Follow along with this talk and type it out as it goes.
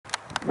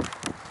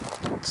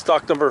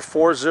Stock number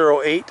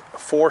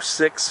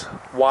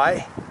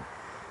 40846Y.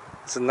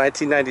 It's a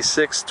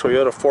 1996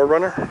 Toyota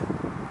 4Runner.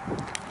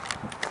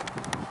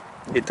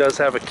 It does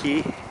have a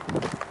key.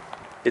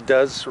 It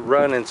does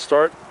run and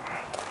start.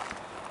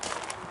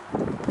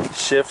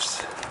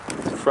 Shifts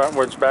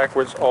frontwards,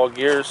 backwards, all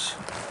gears.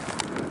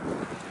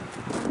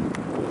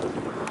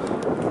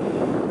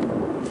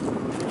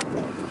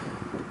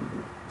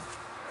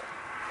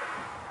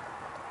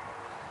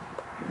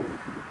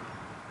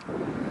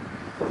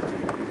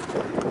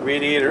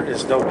 Radiator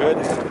is no good.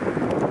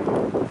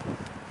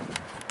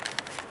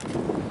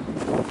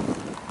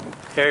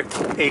 Air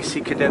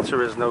AC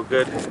condenser is no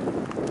good.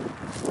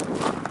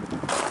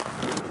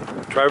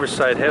 Driver's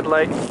side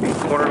headlight and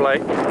corner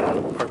light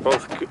are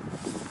both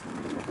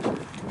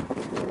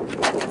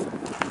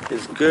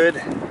is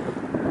good.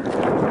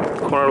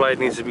 Corner light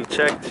needs to be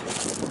checked.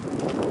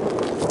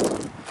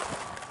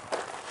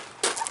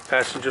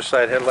 Passenger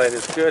side headlight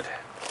is good.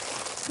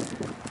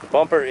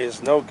 Bumper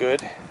is no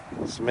good.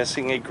 It's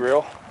missing a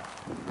grill.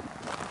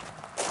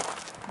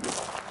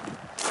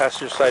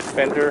 Passenger side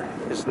fender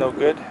is no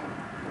good.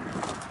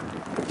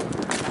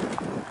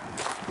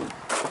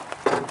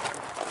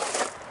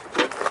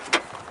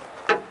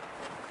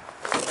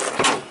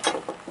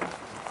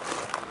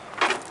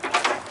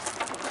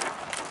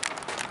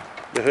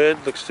 The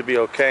hood looks to be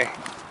okay.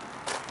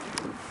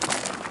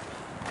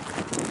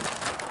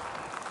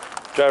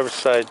 Driver's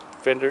side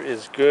fender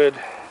is good.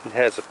 It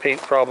has a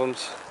paint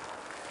problems.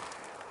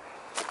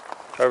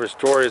 Driver's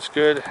door is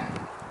good.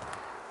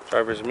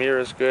 Driver's mirror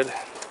is good.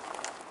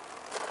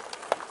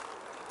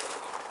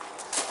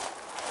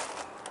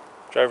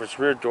 Driver's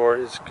rear door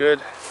is good.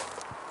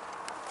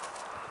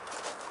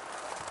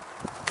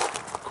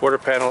 Quarter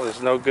panel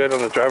is no good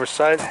on the driver's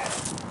side.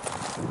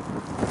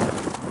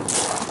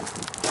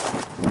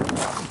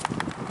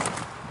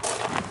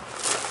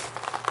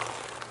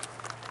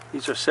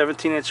 These are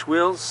 17-inch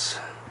wheels.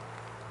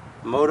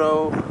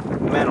 Moto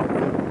Metal,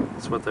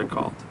 that's what they're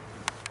called.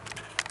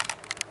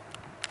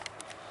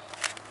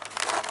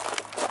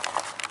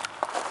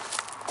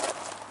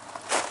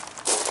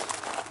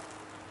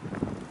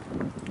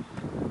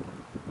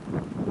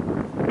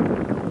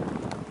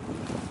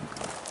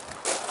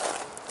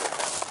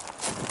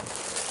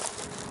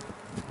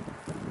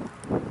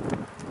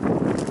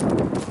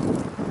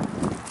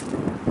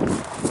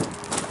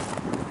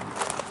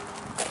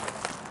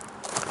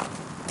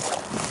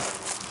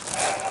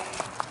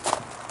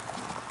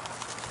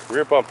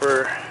 Rear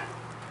bumper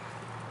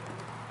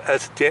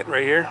has a dent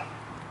right here.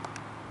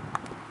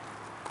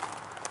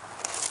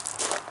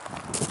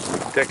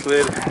 Deck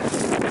lid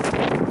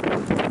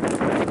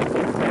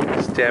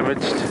is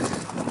damaged.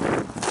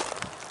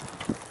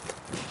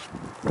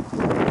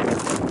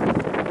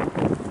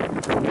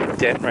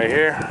 Dent right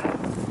here.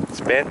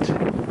 It's bent.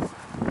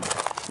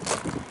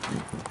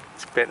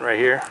 It's bent right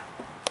here.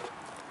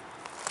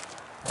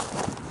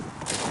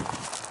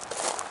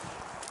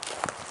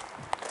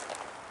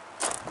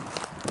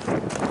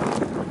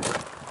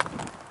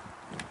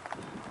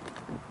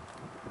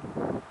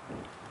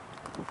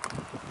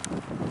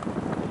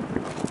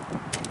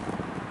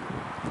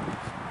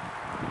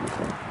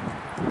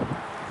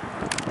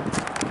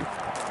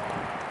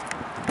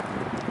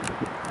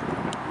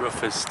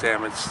 Roof is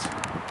damaged.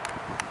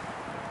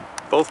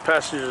 Both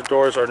passenger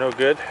doors are no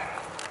good.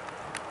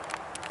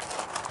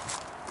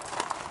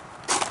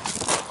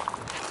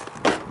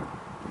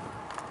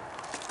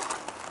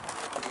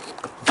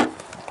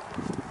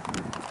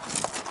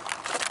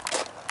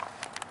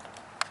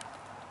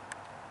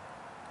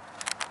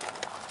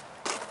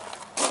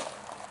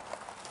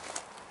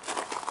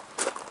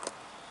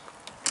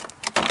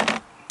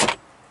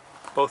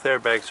 Both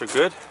airbags are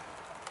good.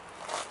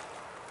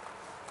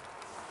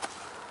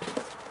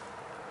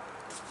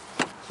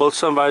 Both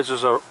sun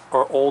visors are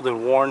old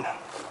and worn.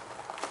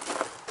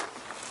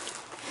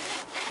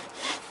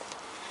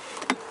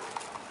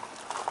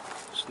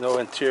 There's no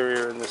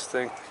interior in this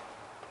thing.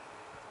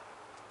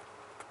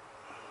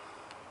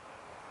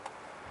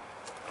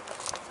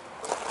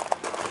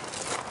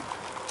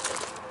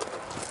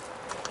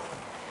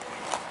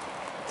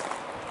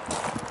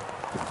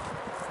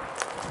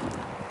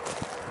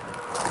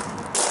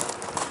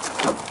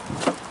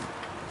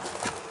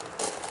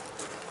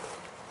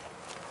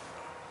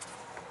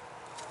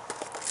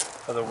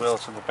 Other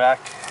wheels in the back.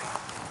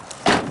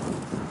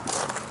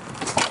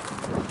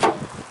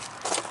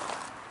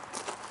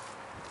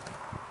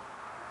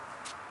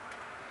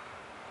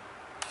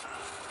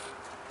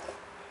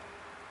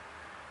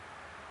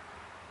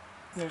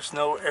 There's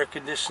no air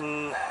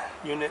conditioning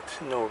unit,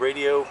 no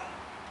radio.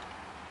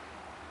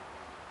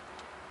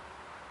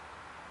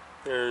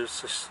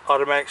 There's this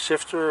automatic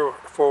shifter,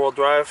 four-wheel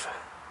drive.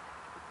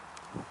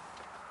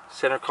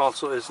 Center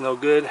console is no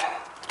good.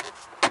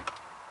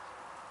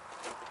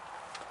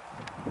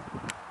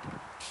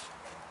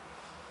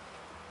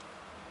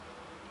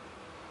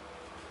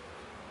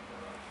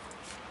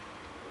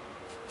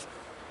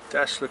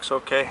 Dash looks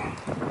okay.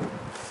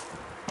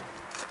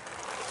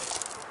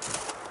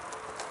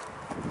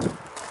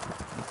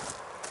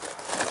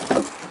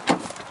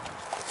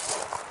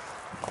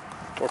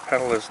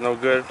 pedal is no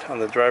good on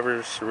the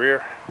driver's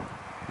rear.